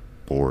chip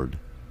board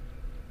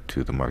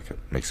to the market.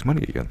 Make some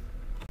money again.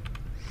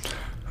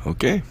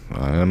 Okay,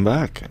 I am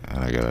back,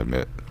 and I gotta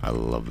admit, I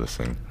love this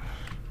thing.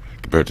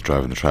 Compared to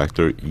driving the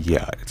tractor,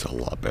 yeah, it's a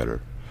lot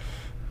better.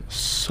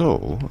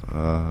 So,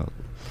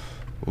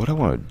 what I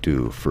want to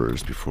do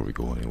first, before we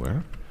go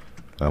anywhere,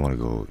 I want to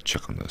go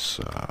check on this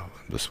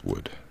this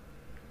wood.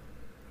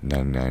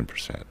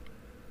 99%.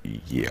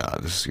 Yeah,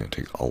 this is gonna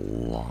take a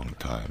long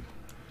time.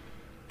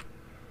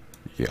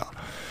 Yeah.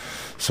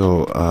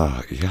 So,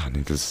 yeah, I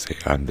need to say,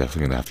 I'm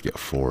definitely gonna have to get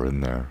 4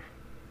 in there.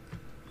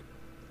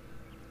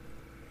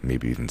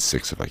 Maybe even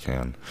 6 if I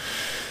can.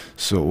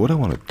 So what I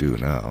want to do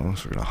now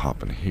is we're gonna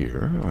hop in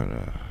here. I'm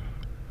gonna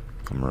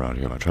come around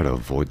here. I'm gonna try to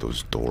avoid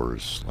those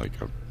doors. Like,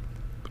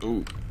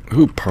 ooh,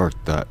 who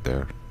parked that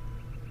there?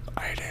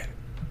 I did.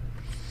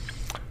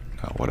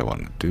 Now what I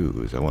want to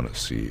do is I want to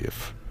see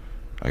if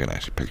I can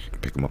actually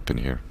pick them up in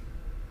here.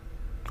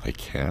 I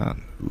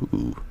can.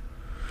 Ooh.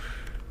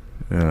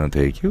 And I'll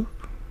take you.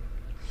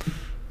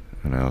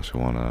 And I also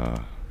want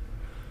to.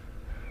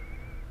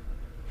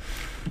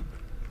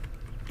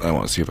 I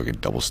want to see if I can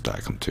double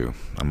stack them too.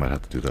 I might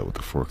have to do that with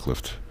the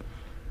forklift,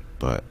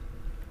 but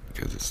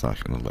because it's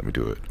not going to let me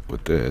do it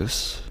with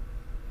this,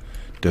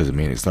 doesn't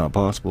mean it's not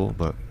possible,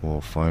 but we'll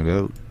find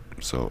out.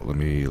 So let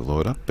me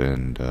load up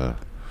and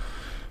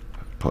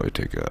probably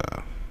take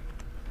a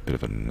bit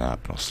of a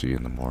nap, and I'll see you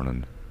in the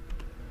morning.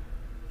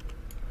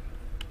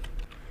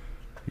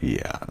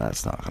 Yeah,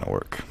 that's not going to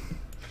work.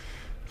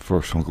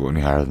 Forks won't go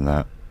any higher than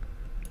that,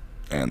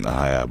 and the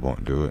high ab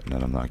won't do it, and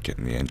then I'm not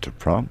getting the enter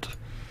prompt.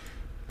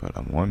 But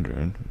I'm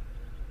wondering.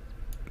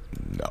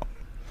 No.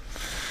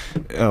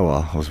 Oh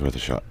well, it was worth a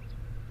shot.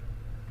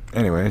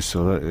 Anyway,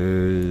 so that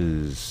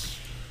is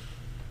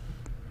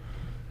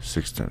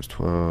 6 times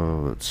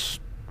 12. That's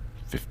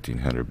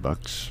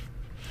 $1,500.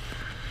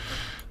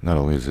 Not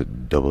only is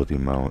it double the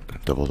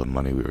amount, double the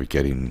money we were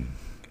getting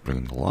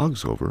bringing the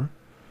logs over,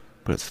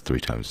 but it's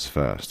 3 times as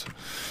fast.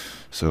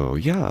 So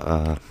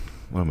yeah,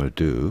 what I'm gonna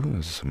do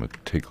is I'm gonna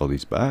take all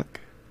these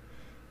back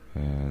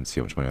and see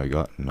how much money I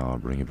got, and I'll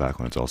bring it back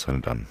when it's all said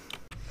and done.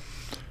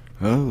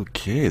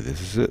 Okay,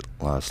 this is it.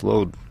 Last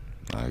load.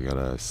 I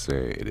gotta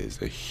say, it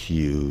is a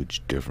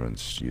huge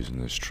difference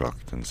using this truck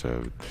instead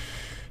of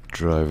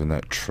driving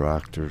that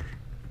tractor.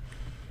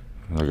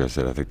 Like I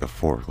said, I think the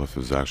forklift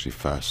was actually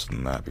faster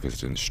than that because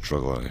it didn't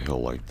struggle on a hill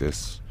like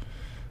this.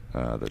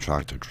 The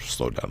tractor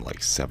slowed down to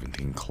like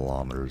 17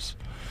 kilometers.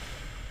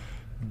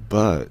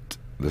 But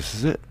this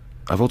is it.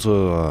 I've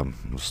also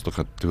was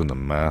looking at doing the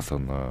math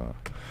on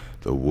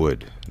the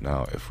wood.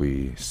 Now, if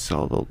we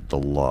sell the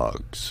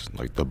logs,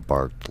 like the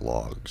barked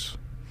logs,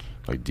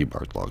 like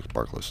debarked logs,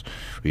 barkless,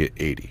 we get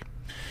 80.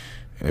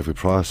 And if we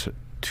process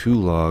 2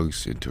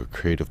 logs into a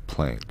crate of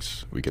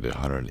planks, we get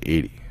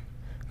 180.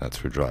 That's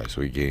for dry, so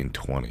we gain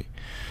 20.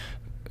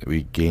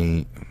 We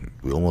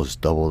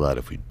almost double that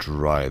if we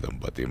dry them,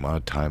 but the amount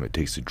of time it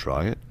takes to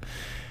dry it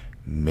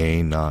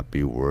may not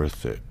be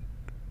worth it.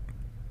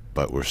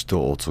 But we're still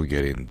also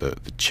getting the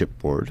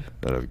chipboard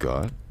that I've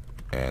got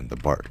and the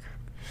bark.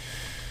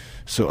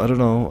 So I don't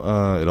know,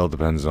 it all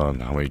depends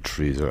on how many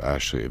trees are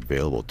actually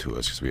available to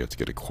us, because we have to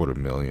get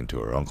 $250,000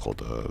 to our uncle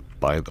to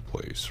buy the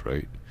place,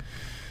 right?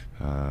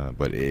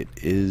 But it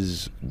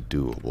is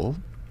doable.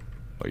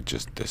 Like,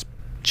 just this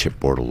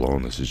chipboard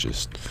alone, this is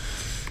just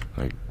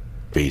like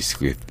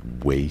basically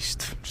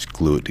waste. Just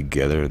glue it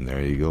together and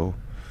there you go.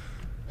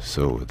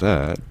 So with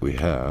that, we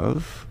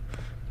have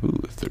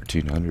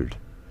 1,300.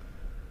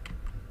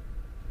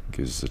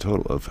 Gives a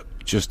total of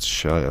just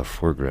shy of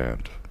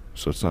 $4,000.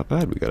 So it's not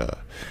bad. We got a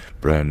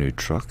brand new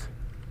truck.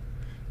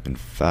 In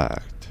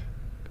fact,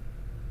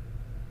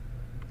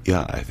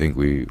 yeah, I think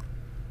we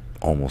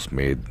almost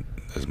made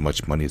as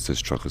much money as this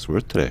truck is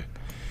worth today.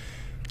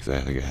 Because I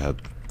think I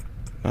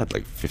had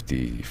like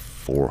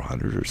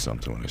 5,400 or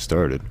something when I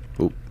started.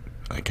 Oop,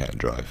 I can't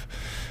drive.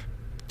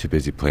 Too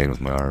busy playing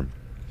with my arm.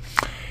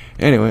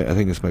 Anyway, I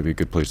think this might be a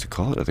good place to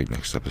call it. I think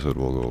next episode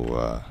we'll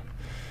go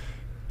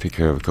take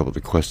care of a couple of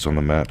the quests on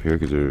the map here,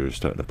 because they're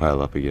starting to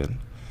pile up again.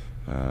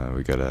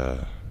 We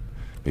gotta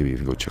maybe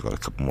even go check out a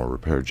couple more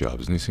repair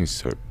jobs, and these things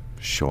start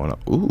showing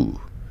up. Ooh,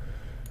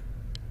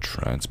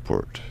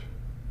 transport.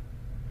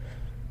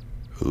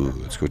 Ooh,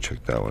 let's go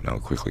check that one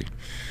out quickly.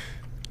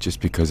 Just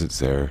because it's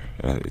there,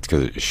 it's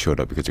because it showed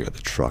up because you got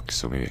the truck,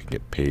 so maybe I can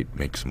get paid,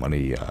 make some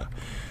money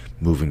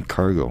moving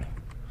cargo.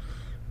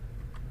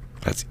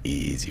 That's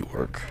easy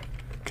work.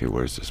 Okay,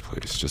 where's this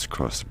place? Just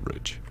across the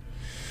bridge.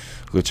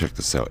 Go check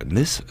this out. And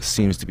this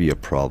seems to be a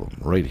problem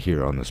right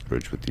here on this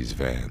bridge with these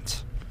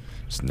vans.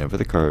 It's never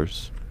the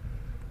cars.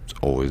 It's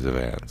always the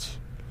vans.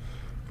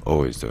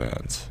 Always the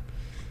vans.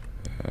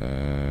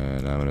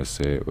 And I'm gonna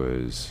say it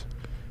is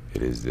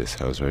this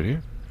house right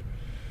here.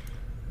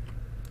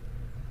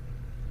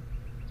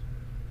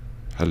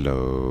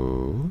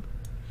 Hello?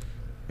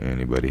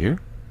 Anybody here?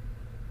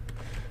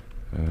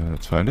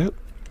 Let's find out.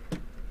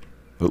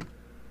 Oh.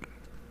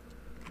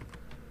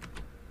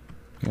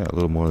 Yeah, a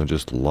little more than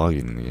just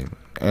logging the game.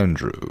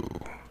 Andrew.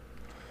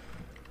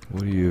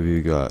 What have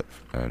you got,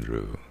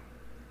 Andrew?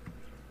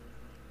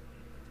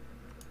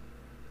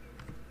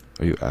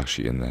 Are you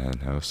actually in the hen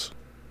house?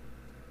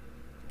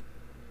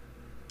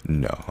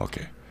 No,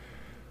 okay.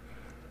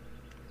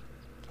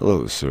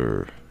 Hello,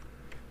 sir.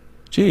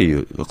 Gee,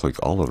 you look like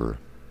Oliver.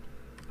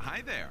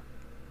 Hi there.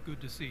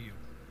 Good to see you.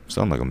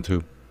 Sound like him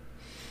too.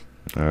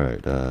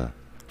 Alright,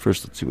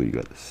 first let's see what you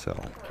got to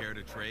sell. Care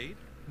to trade?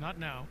 Not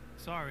now.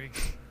 Sorry.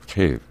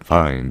 Okay,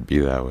 fine, be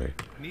that way.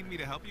 Need me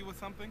to help you with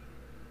something?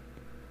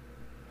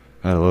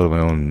 I had a lot of my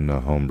own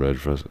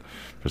homebred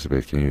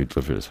recipe. Can you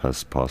deliver it as fast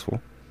as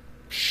possible?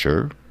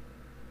 Sure.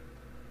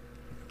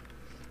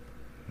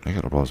 I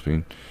got no problem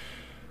speaking.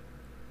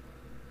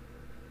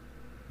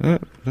 Yeah,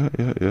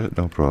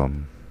 no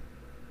problem.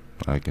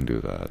 I can do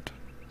that.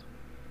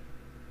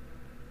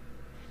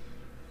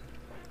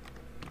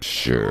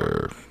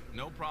 Sure.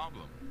 No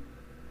problem.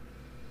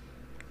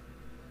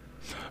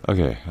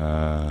 Okay,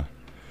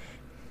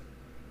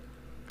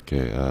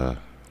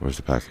 where's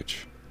the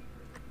package?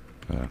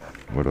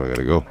 Where do I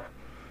gotta go?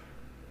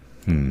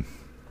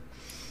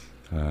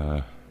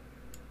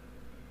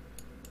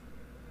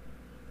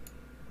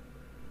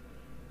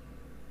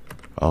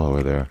 All the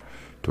way there.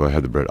 Do I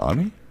have the bread on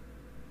me?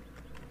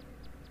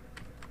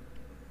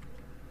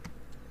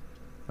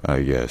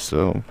 I guess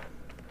so.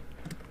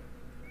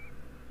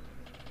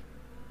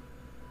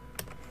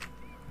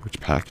 Which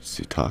package is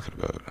he talking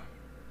about?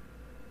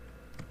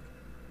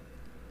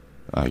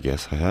 I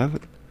guess I have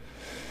it.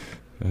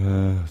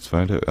 Let's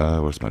find out.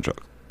 Where's my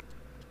truck?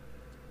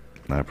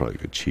 I probably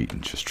could cheat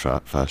and just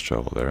fast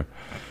travel there.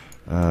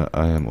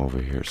 I am over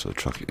here, so the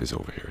truck is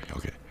over here.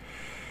 Okay.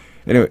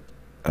 Anyway,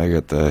 I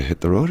got to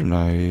hit the road and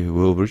I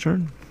will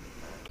return.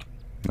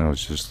 I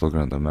was just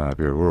looking at the map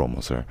here. We're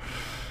almost there.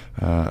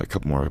 A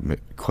couple more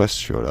quests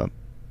showed up.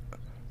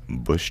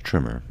 Bush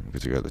trimmer,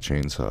 because you got the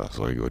chainsaw,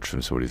 so I go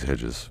trim somebody's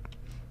hedges.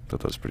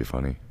 Thought that was pretty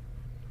funny.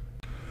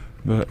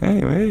 But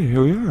anyway,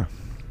 here we are.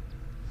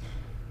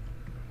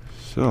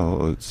 So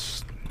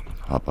let's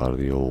hop out of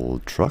the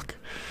old truck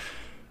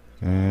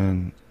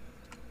and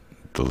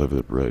deliver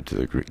the bread to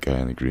the guy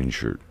in the green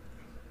shirt.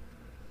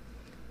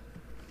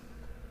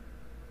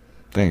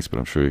 Thanks, but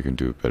I'm sure you can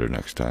do it better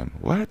next time.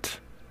 What?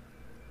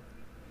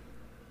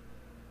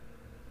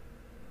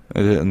 I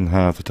did it in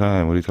half the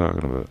time. What are you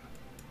talking about?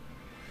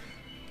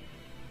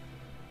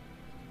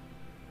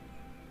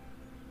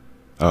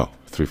 Oh,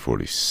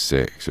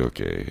 346.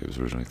 Okay, it was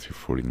originally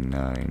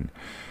 349.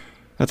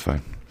 That's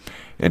fine.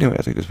 Anyway,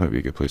 I think this might be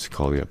a good place to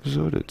call the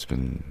episode. It's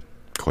been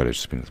quite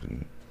interesting. It's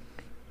been,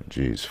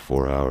 geez,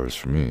 4 hours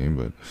for me,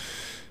 but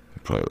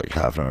probably like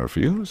half an hour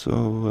for you.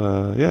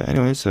 So, yeah,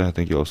 anyways,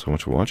 thank you all so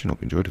much for watching.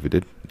 Hope you enjoyed. If you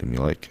did, leave me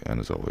a like.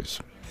 And as always,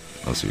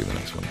 I'll see you in the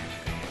next one.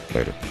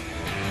 Later.